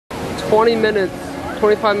20 minutes,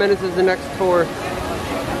 25 minutes is the next tour.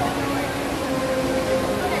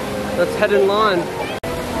 Let's head in line.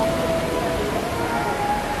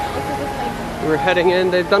 We're heading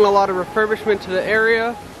in. They've done a lot of refurbishment to the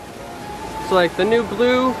area. So like the new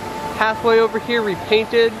blue pathway over here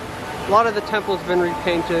repainted. A lot of the temple's been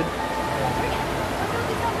repainted.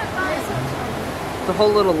 The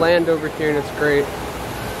whole little land over here, and it's great.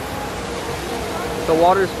 The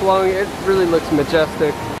water's flowing. It really looks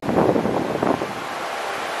majestic.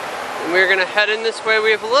 And we're gonna head in this way.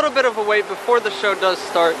 We have a little bit of a wait before the show does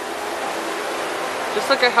start. Just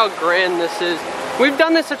look at how grand this is. We've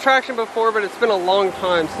done this attraction before, but it's been a long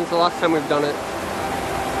time since the last time we've done it.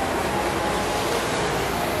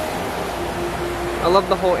 I love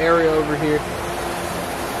the whole area over here.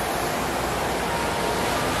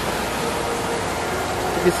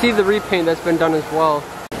 You can see the repaint that's been done as well.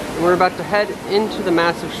 And we're about to head into the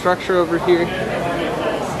massive structure over here.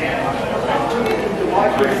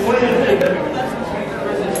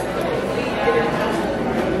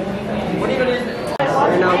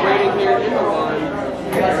 We're now waiting here in the line.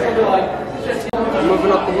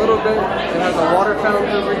 Moving up a little bit, it has a water fountain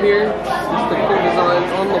over here. The cool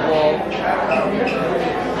designs on the wall.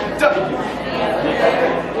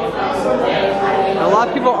 Now, a lot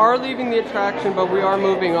of people are leaving the attraction, but we are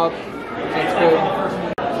moving up. That's good.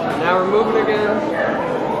 Now we're moving again.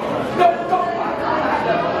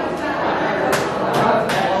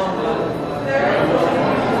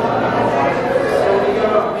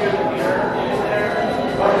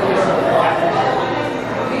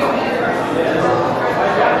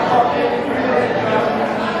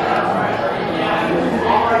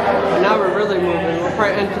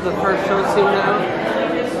 Right into the first show scene now.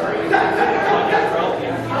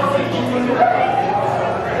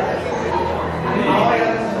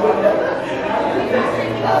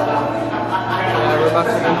 Yeah, we're about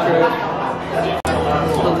to enter it.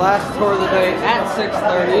 This is the last tour of the day at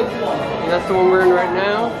 6:30. And that's the one we're in right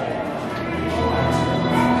now.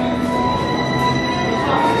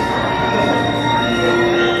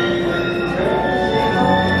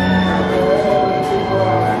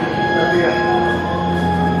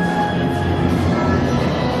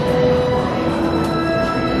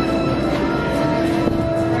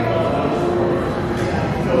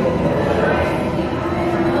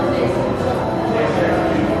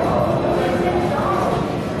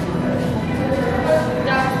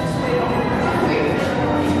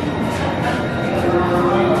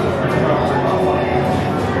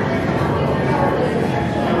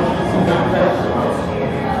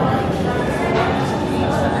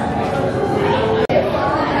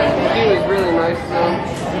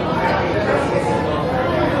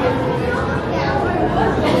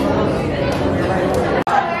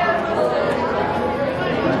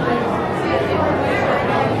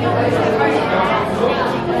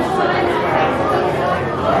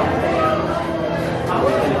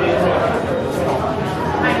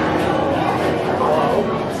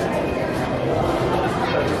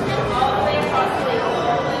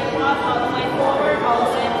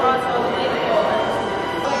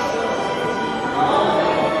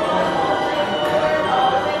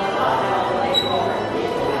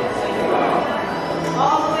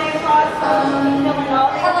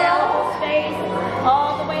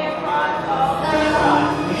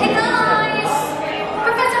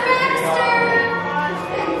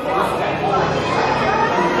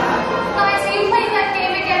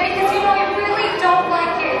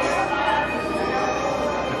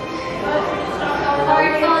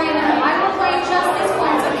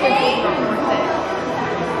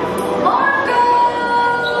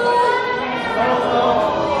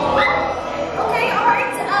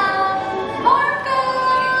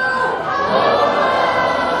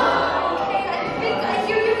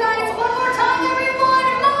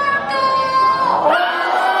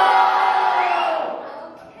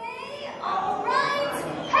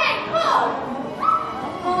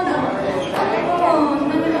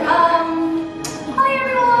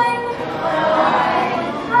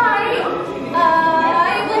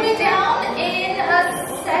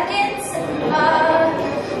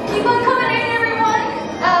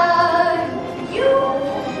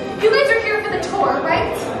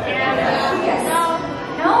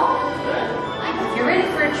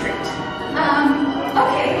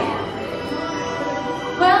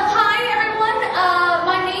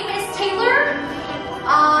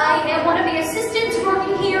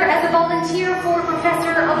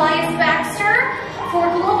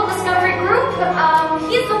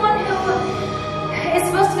 He's the one who is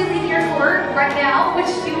supposed to be leading your tour right now, which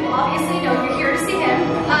you obviously know you're here to see him.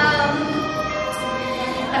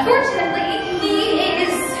 Unfortunately, he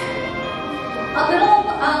is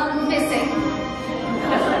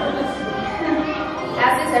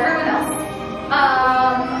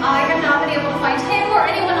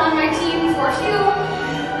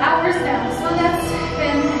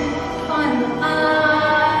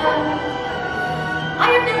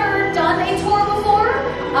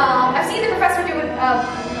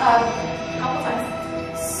couple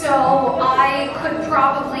times. So I could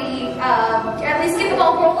probably at least get the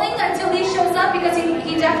ball rolling until he shows up, because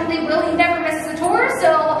he definitely will. He never misses a tour.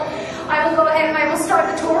 So I will go ahead and I will start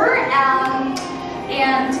the tour.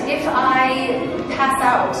 And if I pass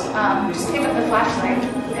out, just pick up the flashlight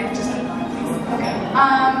and just keep going, please. Okay.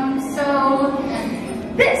 So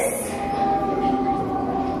this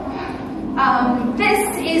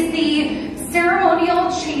is the ceremonial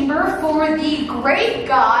chamber for the great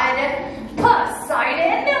god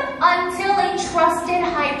Poseidon, until a trusted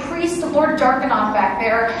high priest, Lord Darkanoff back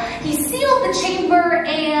there, he sealed the chamber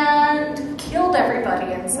and killed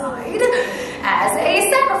everybody inside as a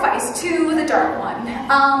sacrifice to the Dark One.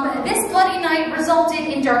 This bloody night resulted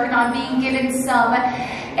in Darkanoff being given some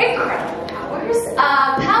incredible powers,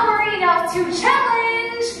 power enough to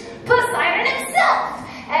challenge Poseidon himself.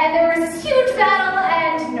 And there was this huge battle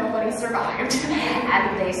and nobody survived.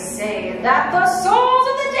 And they say that the souls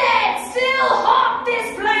of the dead still haunt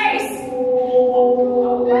this place.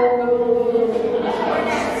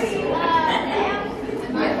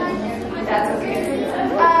 That's okay.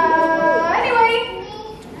 Anyway,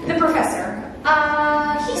 the professor,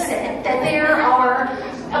 he said that there are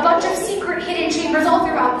a bunch of secret hidden chambers all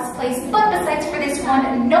throughout this place, but besides for this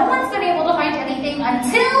one, no one's been able to find anything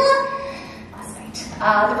until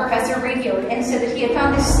the professor radioed and said that he had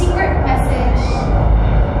found this secret message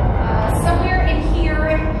somewhere in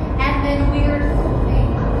here, and then weird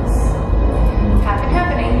things have been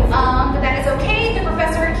happening. But that is okay. The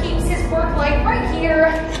professor keeps his work light right here,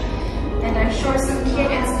 and I'm sure some kid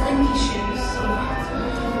in slinky shoes.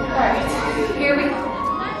 Alright, here we go.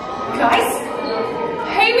 Guys,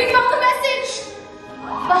 hey, we found the message!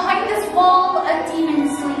 Behind this wall, a demon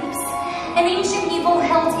sleeps, an ancient evil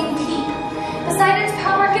held in keep. Poseidon's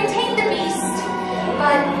power contained the beast,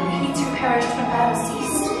 but he too perished when battle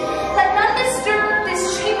ceased. Let none disturb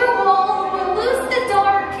this chamber wall, we'll lose the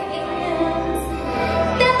dark and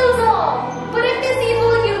then lose all. But if this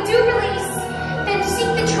evil you do release, then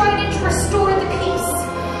seek the trident to restore the peace.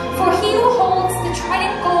 For he who holds the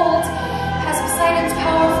trident gold has Poseidon's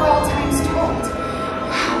power for all times told.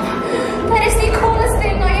 Wow, that is the coolest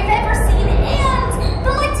thing I have ever seen, and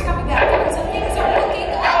the lights are coming back on, so things are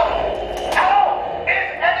looking up.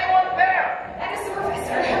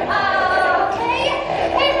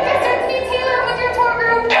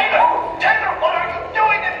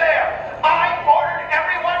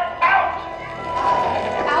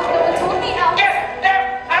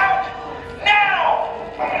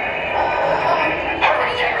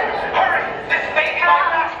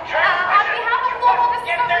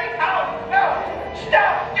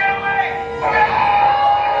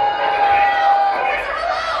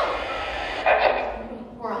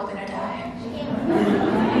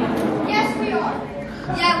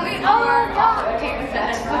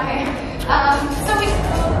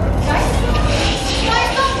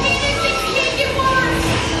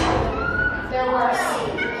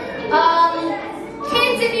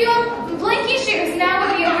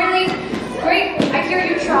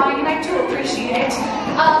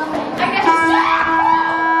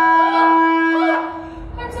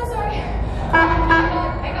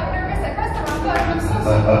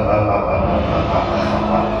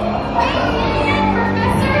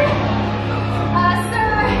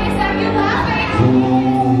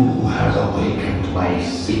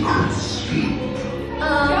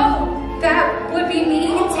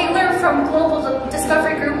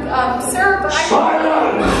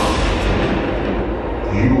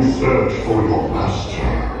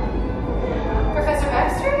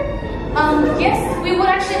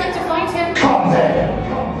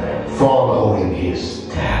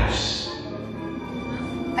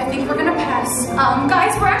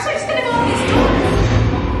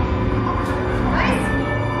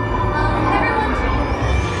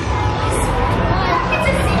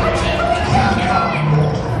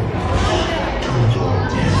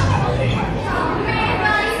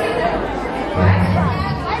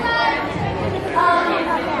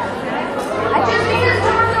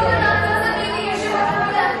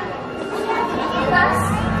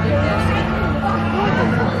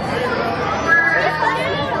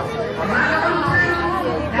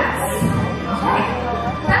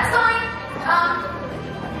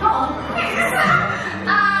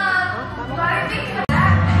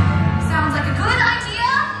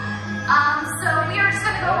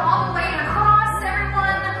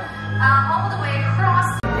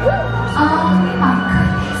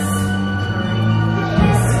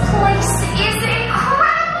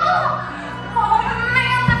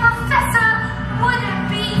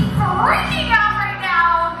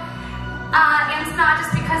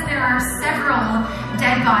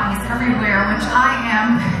 dead bodies everywhere, which I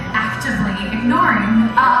am actively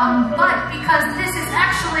ignoring. But because this is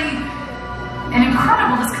actually an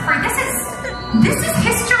incredible discovery, this is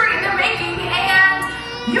history in the making, and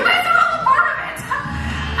you guys are all a part of it.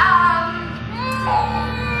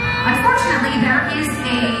 Unfortunately, there is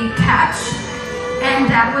a catch, and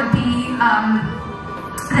that would be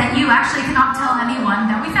that you actually cannot tell anyone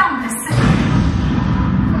that we found this.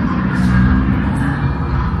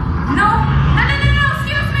 No,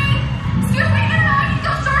 excuse me, no,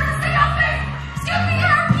 those doors are stay open. Excuse me,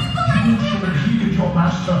 there are people in You should have heeded your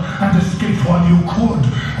master and escaped while you could.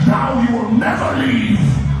 Now you will never leave.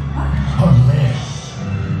 Unless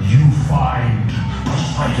you find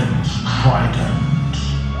Poseidon's trident.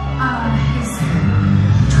 His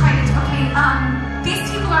trident, okay, these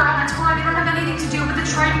people are on a tour, they don't have anything to do with the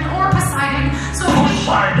trident or Poseidon, so...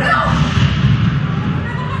 Poseidon! No!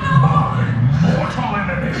 My mortal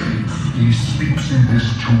enemy. He sleeps in this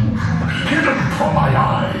tomb, hidden from my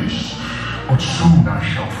eyes. But soon I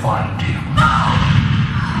shall find him.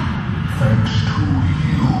 Thanks to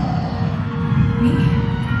you. Me?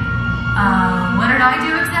 What did I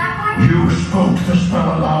do exactly? You spoke the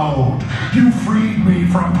spell aloud. You freed me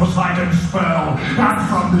from Poseidon's spell and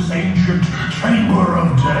from this ancient chamber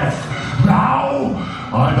of death. Now,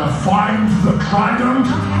 either find the trident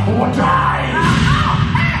or die.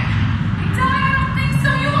 I don't think so.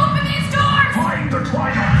 You open these doors! Find the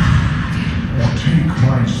trident or take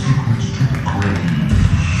my secrets to the grave.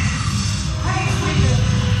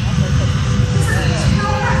 This is a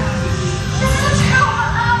tomb.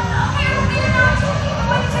 Okay, we're not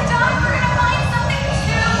going to die. We're going to find something to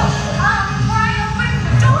do. Where I open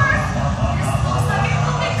the doors. This looks like it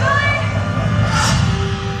will be good.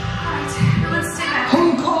 Alright, now let's stay back. Who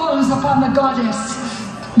calls upon the goddess,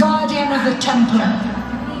 guardian of the temple?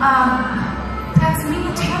 That's me,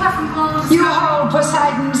 Taylor from Global. You hold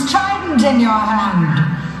Poseidon's trident in your hand.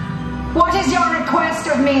 What is your request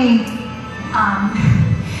of me?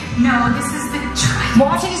 No, this is the trident.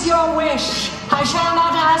 What is your wish? I shall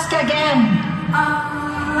not ask again.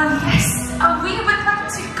 Yes. We would like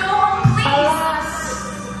to go home, please. Alas,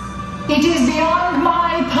 it is beyond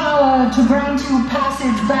my power to grant you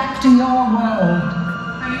passage back to your world.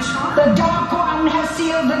 Are you sure? The Dark One has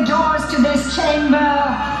sealed the doors to this chamber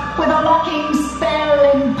with a locking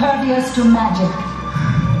spell impervious to magic.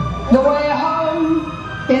 The way home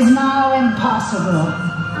is now impossible.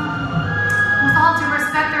 With all due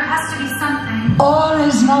respect, there has to be something. All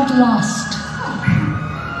is not lost.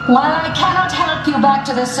 While I cannot help you back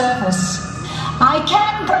to the surface, I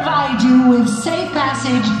can provide you with safe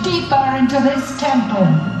passage deeper into this temple.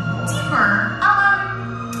 Deeper?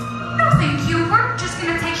 No thank you. We're just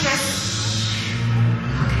gonna take this.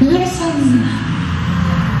 Listen.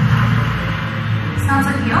 Sounds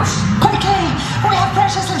like the ocean. Quickly! We have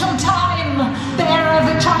precious little time! Bearer of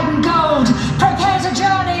the Trident Gold, prepare to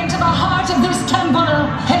journey into the heart of this temple,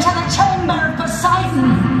 into the chamber of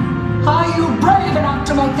Poseidon. Are you brave enough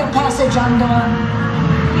to make the passage undone?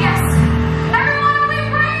 Yes. Everyone will be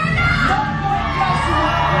brave enough!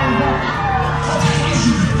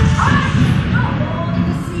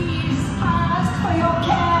 The seas ask for your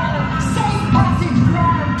care. Safe passage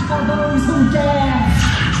grant for those who dare.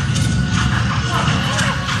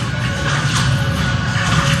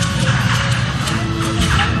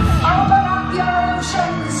 Open up your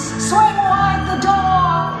oceans, swing wide the door,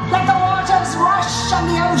 let the waters rush and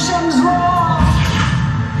the oceans roar.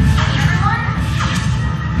 Everyone,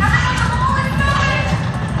 the ball is moving!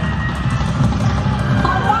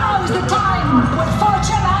 And now is the time, with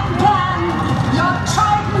fortune and plan, your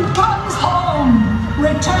trident comes home,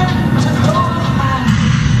 return to your hand.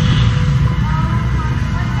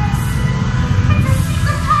 It's a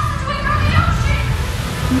secret passageway from the ocean!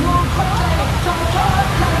 Move quickly, for the cannot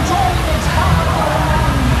contain its powerful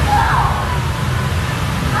hand.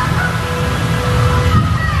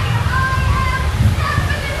 Hey,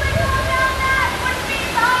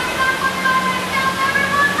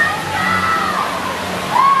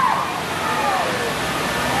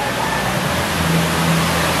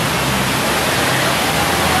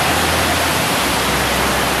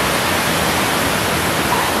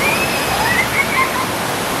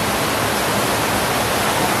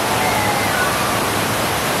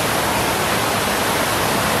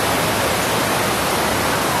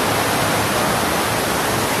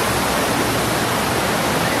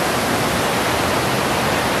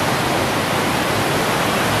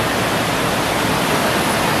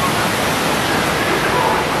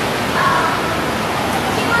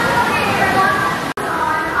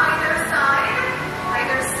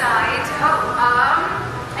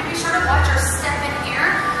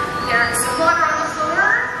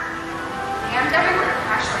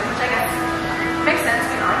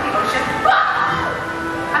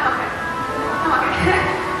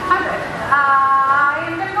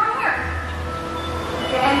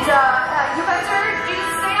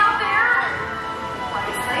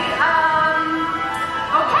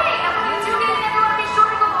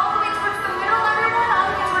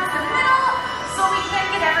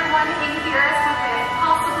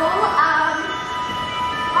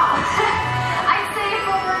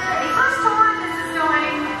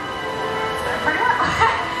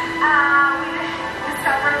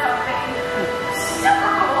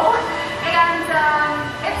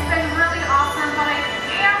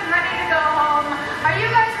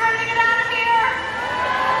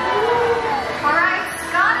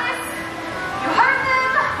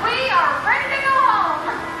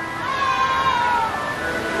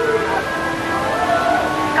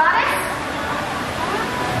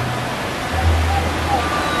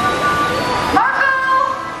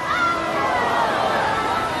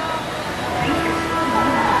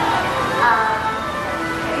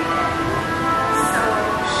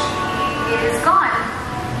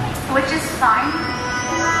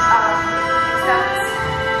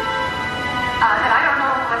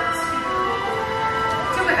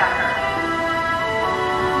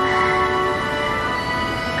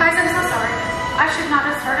 should not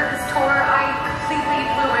have started this tour. I completely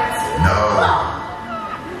blew it. No.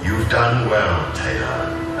 You've done well,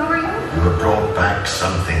 Taylor. Who are you? You have brought back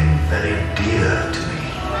something very dear to me.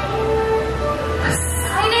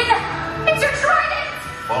 Poseidon! It's your trident!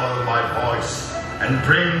 Follow my voice and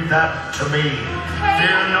bring that to me. Okay.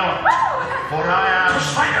 Fear not, for I am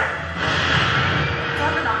Poseidon.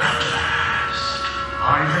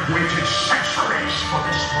 I have waited centuries for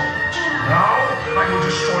this moment. Now I will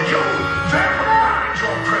destroy you, them and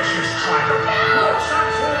your precious trident. Once and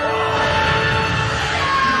for all.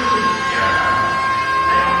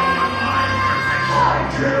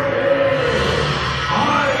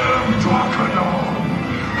 I am Draconon,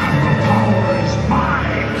 and the power is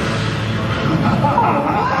mine.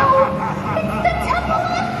 It's the Temple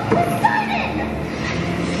of Poseidon!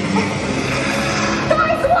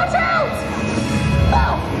 Guys, watch out!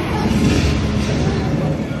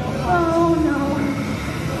 Oh no.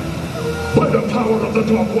 By the power of the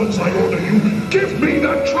Dark Ones, I order you, give me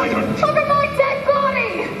that trident! Over my dead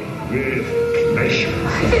body! With pleasure.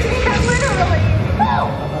 I didn't mean that literally.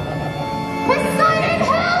 Help! Poseidon,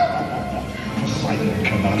 help! Poseidon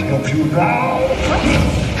cannot help you now.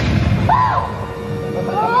 Help!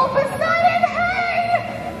 Oh, Poseidon, hey!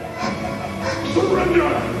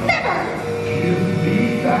 Surrender! Never! Give me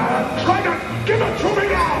that trident! Give it to me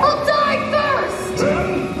now! I'll die first! Then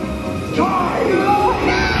die! Oh,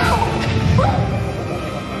 no!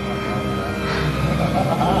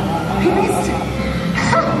 He missed!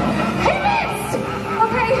 He missed!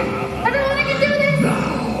 Okay, everyone, I can do this!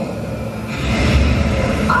 Now!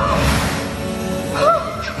 Oh!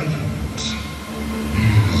 Trident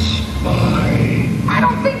is mine. I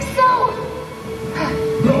don't think so!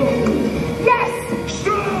 No! Yes!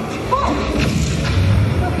 Stop! Okay.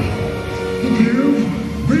 Give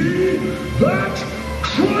me that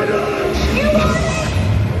trident! You want it!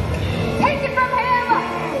 Take it from him!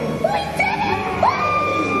 We did it! Woo!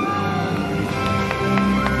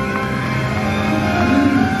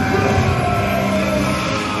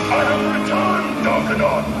 I have returned,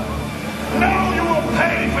 Darkanon! Now you will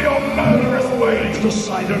pay for your murderous ways,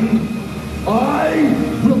 Poseidon! I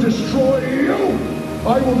will destroy you!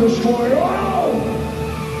 I will destroy all!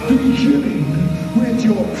 Beginning with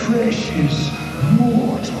your precious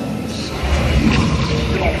mortals.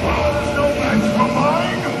 Your power is no match for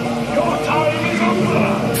mine! Your time is over!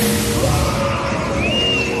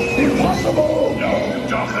 Impossible! No,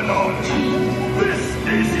 Darkanon! This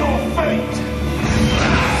is your fate!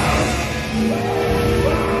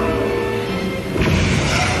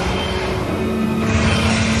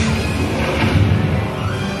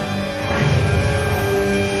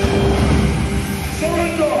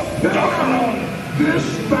 Surrender! Darkanon! This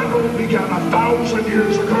battle began 1,000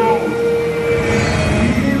 years ago.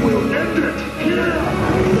 We will end it here.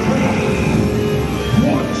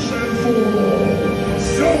 Once and for all.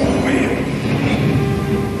 So be it.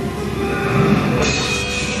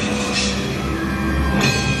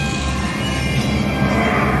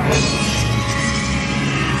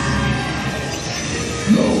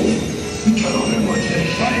 No, we cannot end like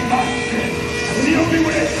this. I must. The only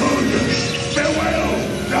way it could. Farewell,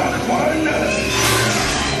 Dark One.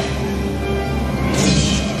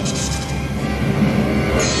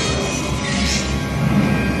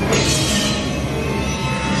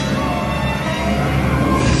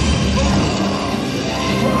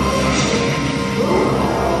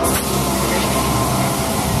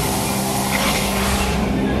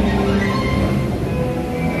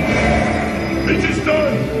 It is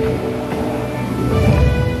done!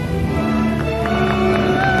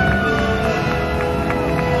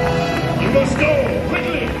 You must go,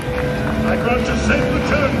 quickly! I grant a safe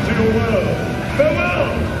return to your world. Farewell!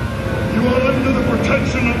 You are under the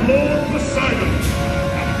protection of Lord Poseidon.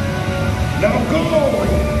 Now go!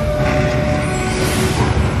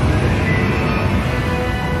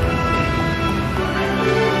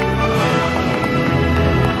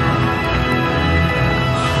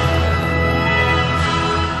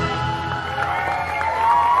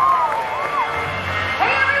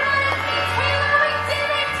 Hey everyone, it's me, Taylor. We did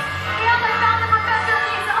it! Neil, I found the professor.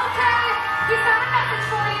 He's okay. He's got a message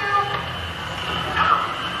for you.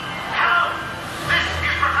 Hello! This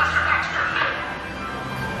is Professor Baxter.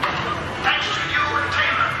 Thanks to you and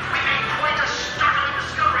Taylor,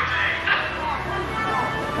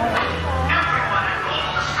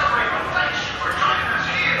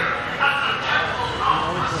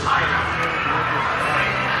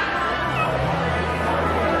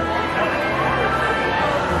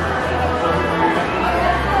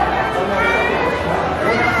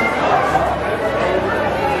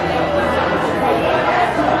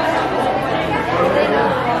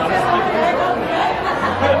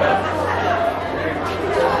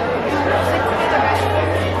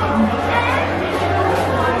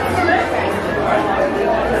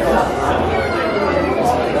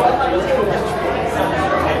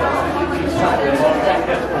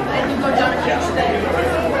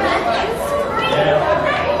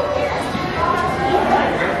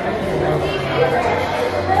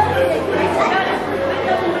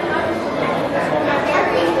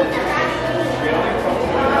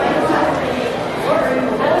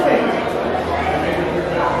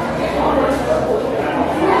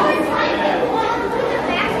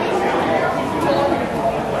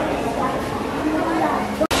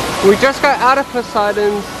 We just got out of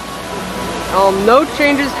Poseidon's. No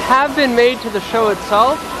changes have been made to the show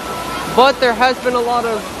itself, but there has been a lot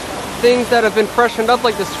of things that have been freshened up,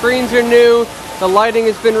 like the screens are new, the lighting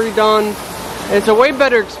has been redone. It's a way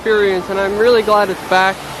better experience, and I'm really glad it's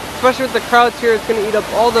back. Especially with the crowds here, it's going to eat up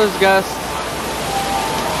all those guests.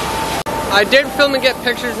 I did film and get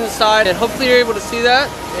pictures inside, and hopefully you're able to see that.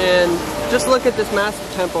 And just look at this massive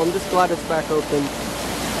temple. I'm just glad it's back open.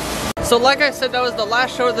 So like I said, that was the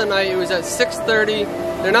last show of the night. It was at 6:30.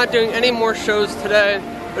 They're not doing any more shows today,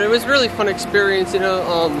 but it was a really fun experience. You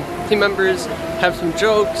know, team members have some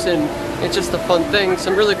jokes, and it's just a fun thing.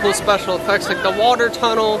 Some really cool special effects, like the water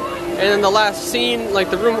tunnel, and then the last scene, like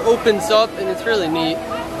the room opens up, and it's really neat.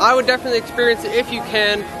 I would definitely experience it if you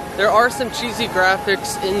can. There are some cheesy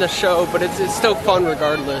graphics in the show, but it's still fun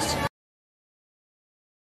regardless.